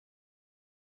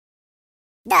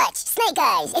Dutch, Snake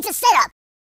Eyes, it's a setup!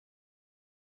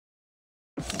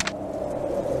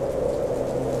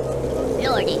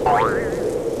 Lordy.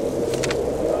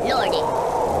 Lordy.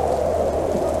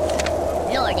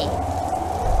 Lordy.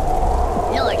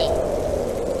 Lordy.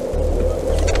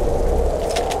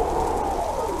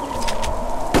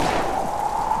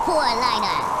 Poor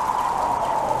liner.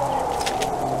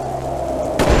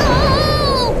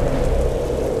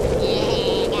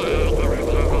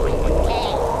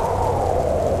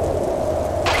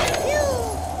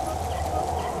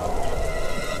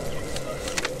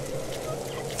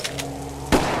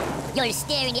 You'll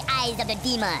stare in the eyes of the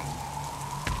demon.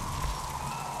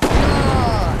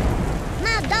 Oh,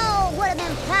 my dog would have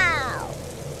been proud.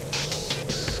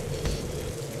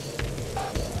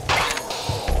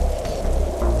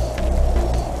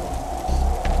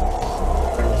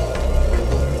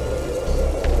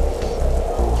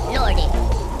 Lordy.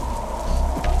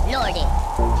 Lordy.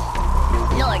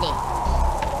 Lordy.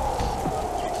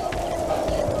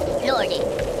 Lordy.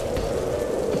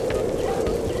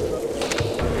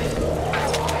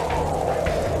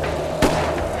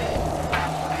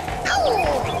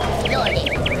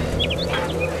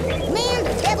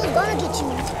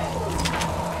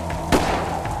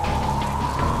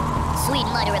 Sweet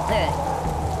mother of pearl.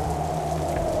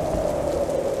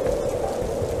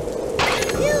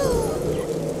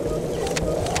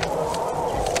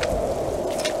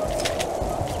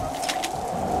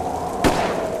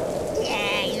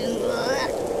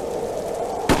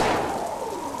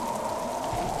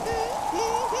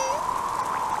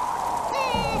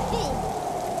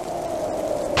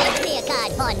 Play a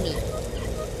card upon me.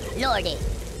 Lordy.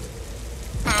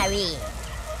 Harry.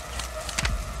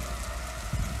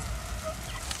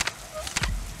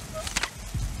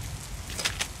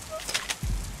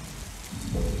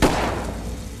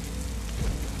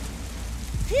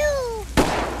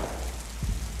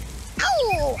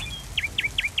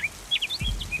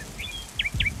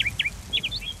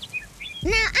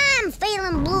 Now I'm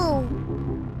feeling blue.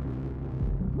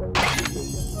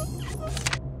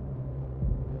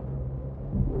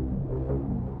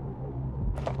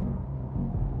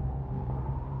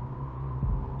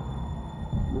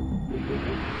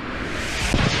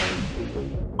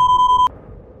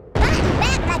 Fighting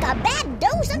back like a bad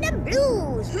dose of the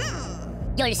blues.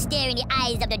 You'll stare in the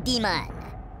eyes of the demon.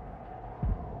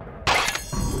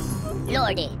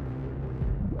 Lordy.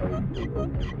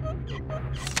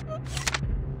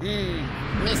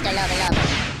 Mr. Lover Lover.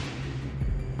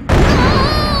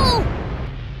 No!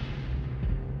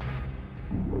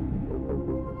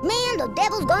 Man, the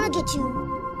devil's gonna get you.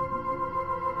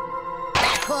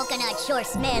 That coconut sure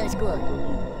smells good.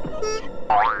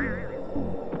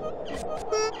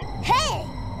 Hey!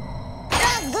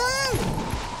 Doggone!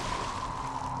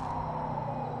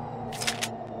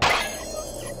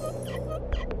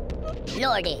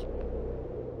 Lordy.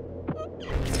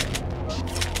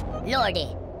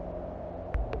 Lordy.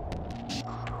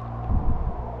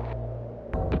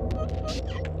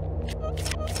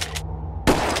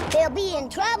 They'll be in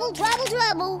trouble, trouble,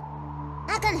 trouble.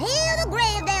 I can hear the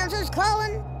grave dancers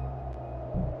calling.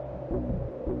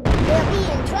 They'll be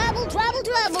in trouble, trouble,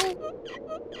 trouble.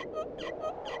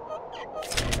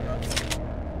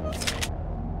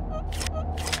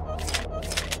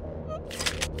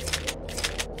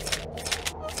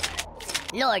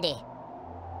 Lordy.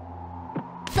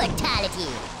 Fatality.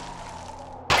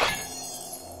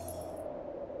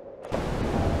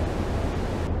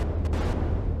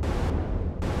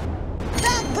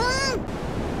 Doggone!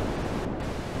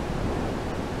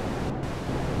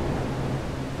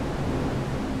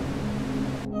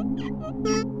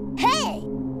 Hey!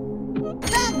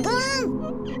 Doggone!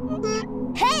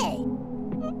 Hey!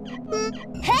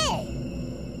 Hey!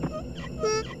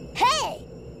 Hey!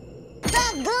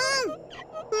 Doggone!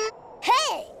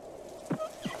 Hey!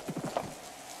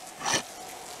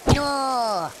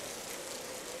 No!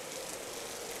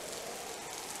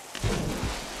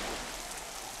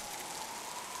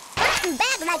 Fighting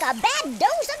back like a bad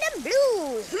dose of the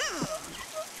blues.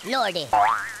 Lordy.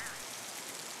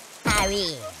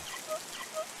 Harry.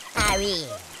 Harry.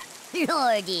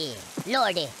 Lordy.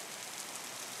 Lordy.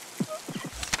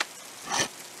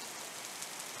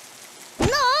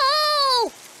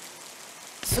 No!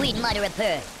 Sweet mother of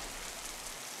pearl.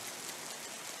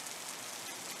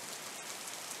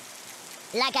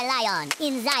 Like a lion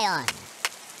in Zion.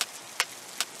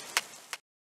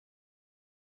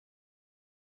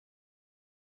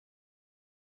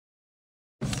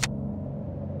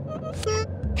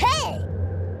 Hey!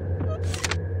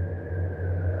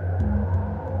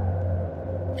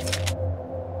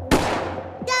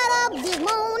 Got up this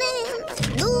morning,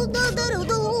 do do do do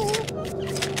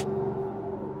do.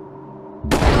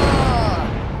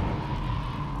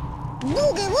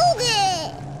 Boogie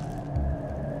woogie!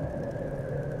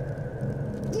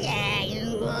 Yeah, you.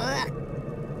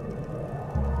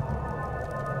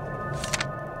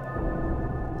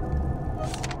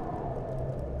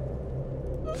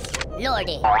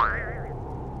 Lordy.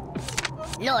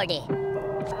 Lordy.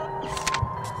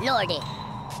 Lordy.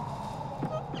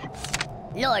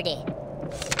 Lordy.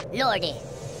 Lordy.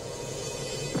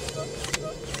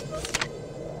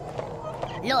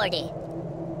 Lordy.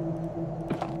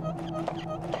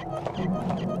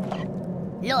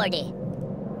 Lordy.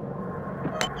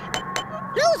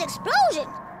 Blues explosion!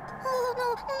 Oh no,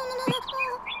 no, no, no, no.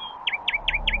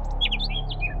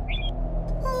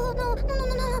 Oh no, no,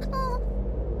 no, no, no.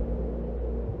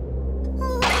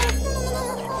 Oh no, no, no,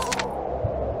 no.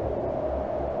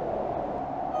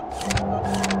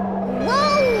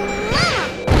 Whoa, mama!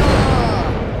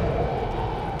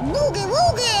 Boogie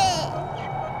woogie!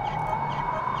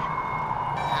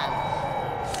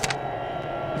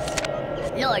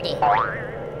 Lordy.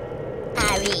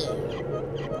 Harry.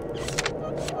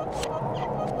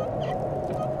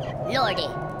 Lordy.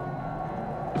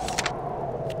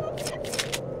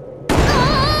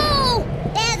 Oh!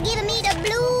 That's giving me the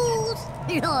blues!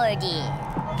 Lordy.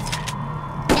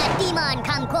 That demon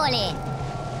come calling.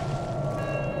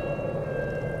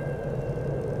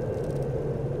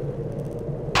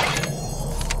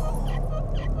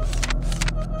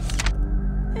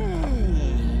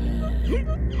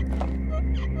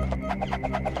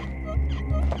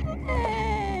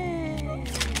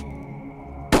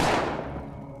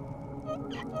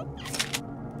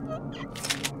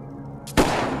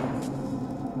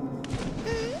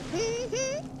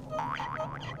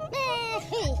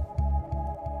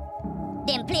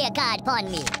 Then play a card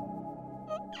upon me.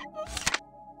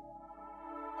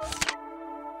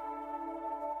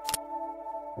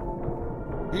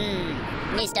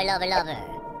 Mr. Lover Lover.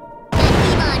 That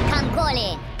demon come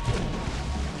calling.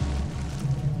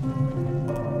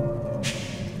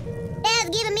 That's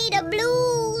giving me the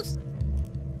blues!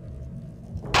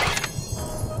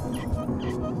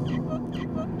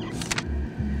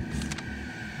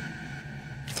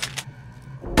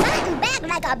 Fighting back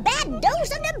like a bad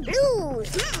dose of the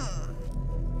blues!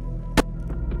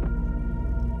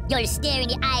 You'll stare in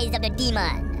the eyes of the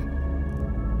demon.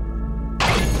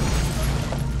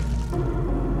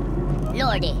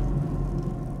 Lordy.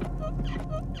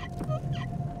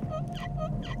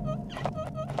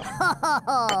 Ho ho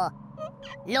ho.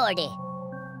 Lordy.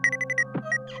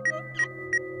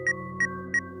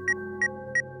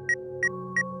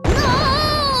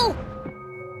 No!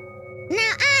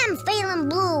 Now I'm feeling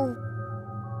blue.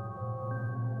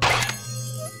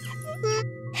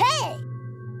 Hey!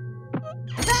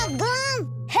 Doggone!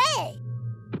 Hey!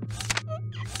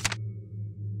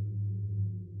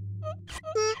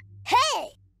 Hey!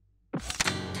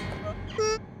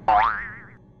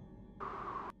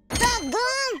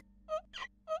 Doggone!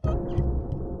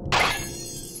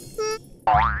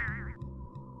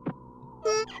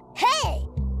 Hey!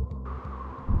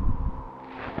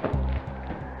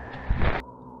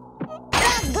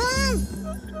 Doggone!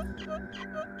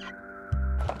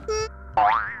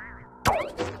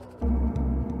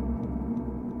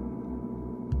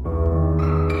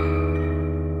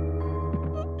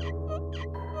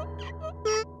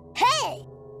 Hey!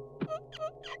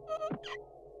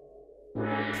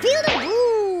 Feel the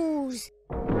blues!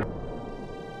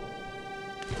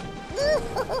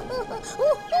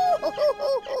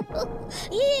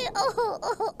 Yeah!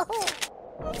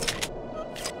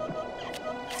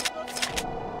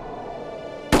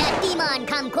 That demon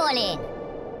come calling.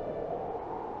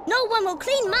 No one will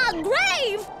clean my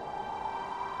grave!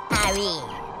 Harry.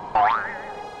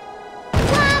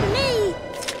 Why me?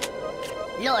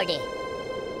 Lordy.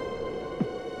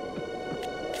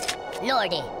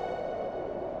 Lordy.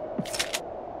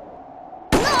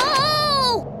 No!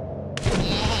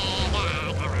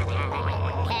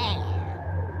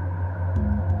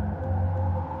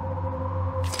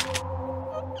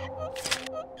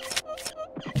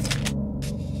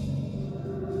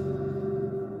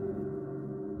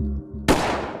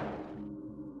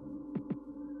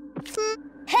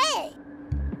 Hey!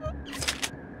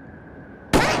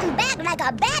 Fighting back like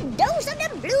a bad dose of the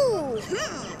blues!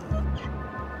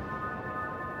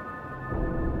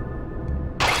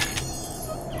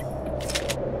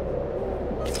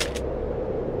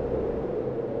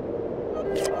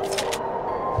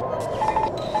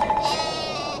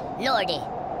 Lordy.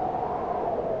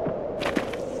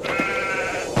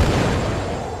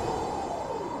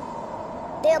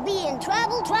 They'll be in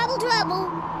trouble, trouble, trouble.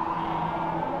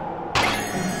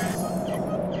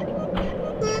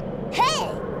 Hey!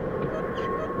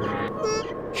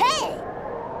 Hey!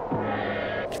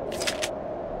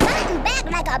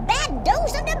 a bad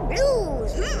dose of the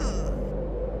blues.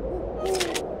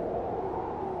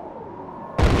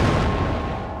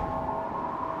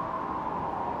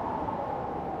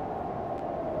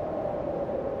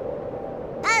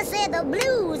 I said the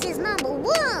blues is number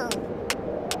one.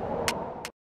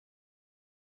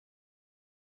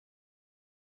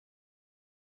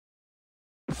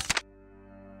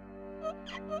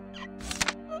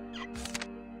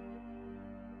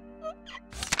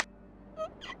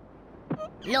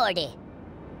 Lordy.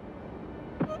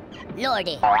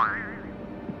 Lordy.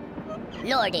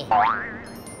 Lordy.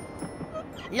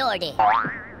 Lordy.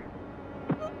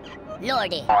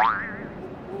 Lordy.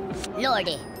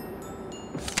 Lordy.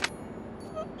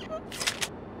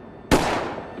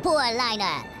 Poor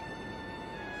liner.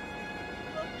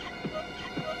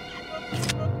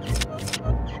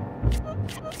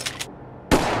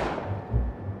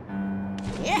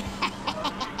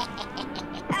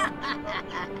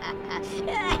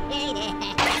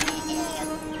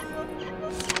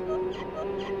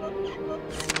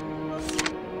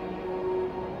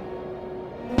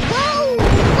 Whoa,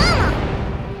 mama!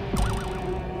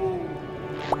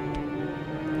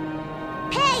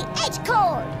 Hey,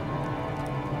 H-Cord!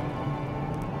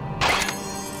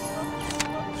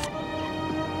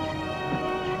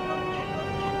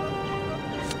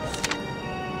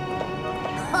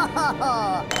 Ho, ho, ho!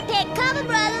 Take cover,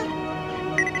 brother!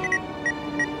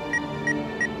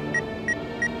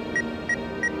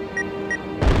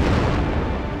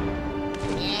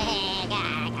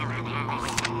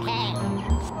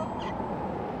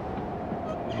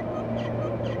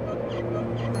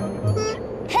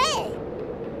 Hey!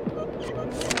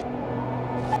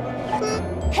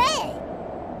 Hey!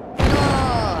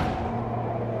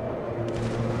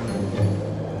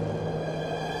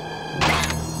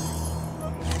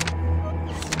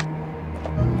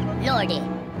 Lordy.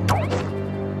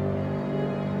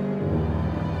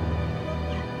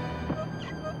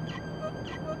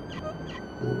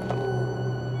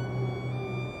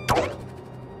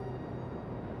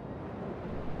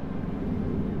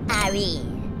 Irene.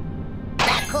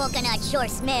 That coconut sure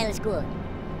smells good.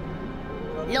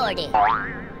 Lordy.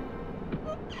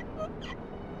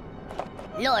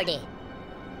 Lordy.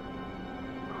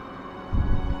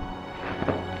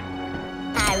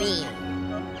 Irene.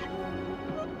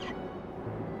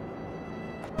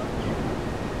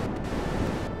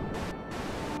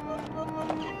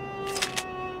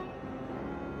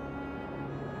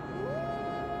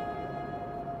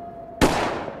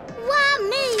 Why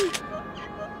me?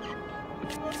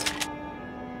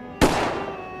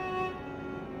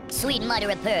 Sweet mother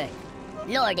of pearl.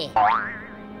 Lordy.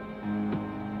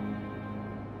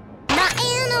 My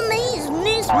enemies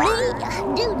miss me.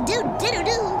 Do.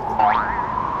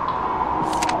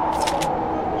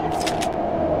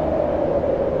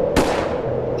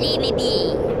 Leave me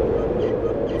be.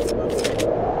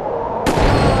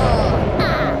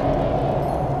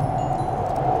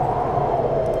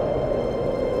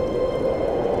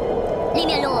 Leave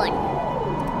me alone.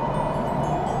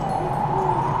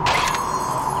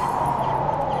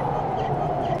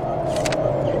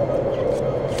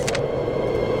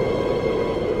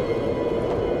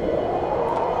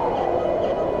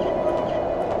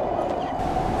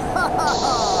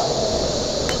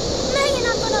 Man,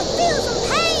 I'm gonna feel some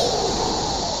pain.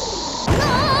 No!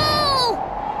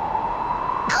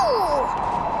 Oh!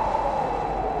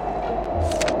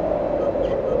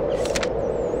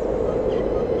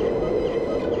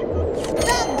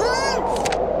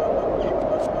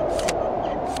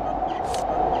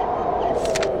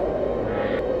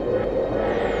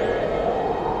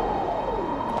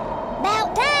 About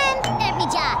time! Every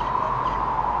job.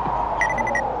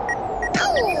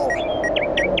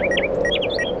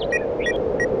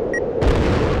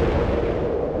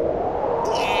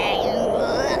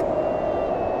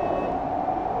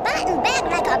 Biting back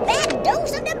like a bad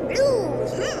dose of the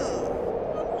blues.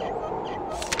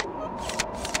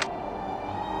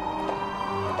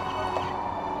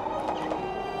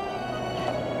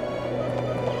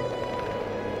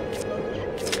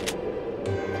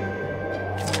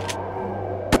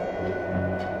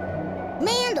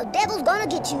 Man, the devil's gonna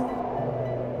get you.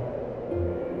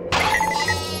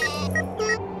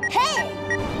 Hey!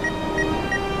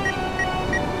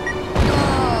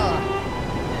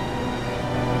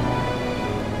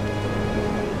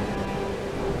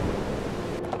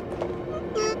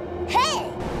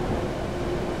 Hey!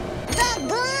 The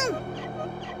gun!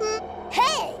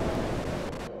 Hey!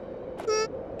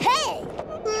 Hey!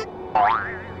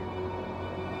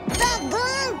 The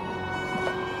gun!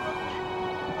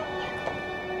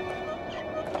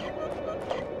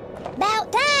 About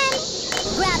time!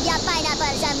 Grab your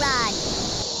pineapples and run.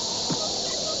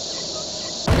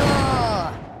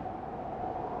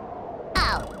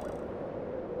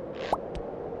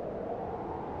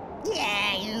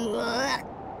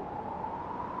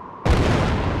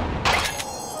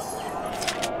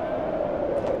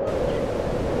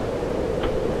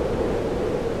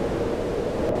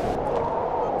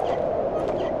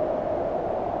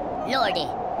 Lordy.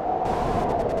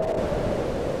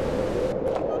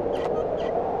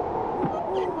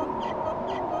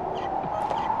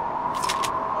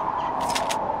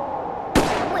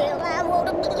 Well, I want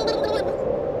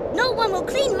to... No one will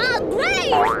clean my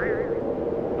grave!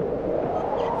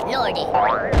 Lordy.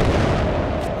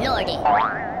 Lordy.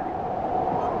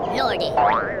 Lordy.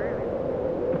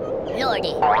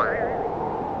 Lordy.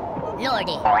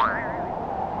 Lordy.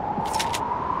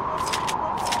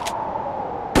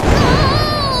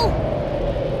 No!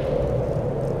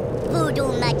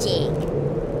 Voodoo magic.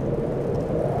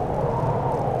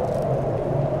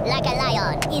 Like a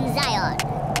lion in Zion.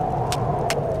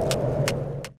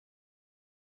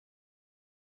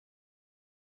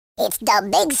 It's the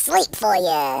big sleep for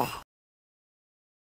you.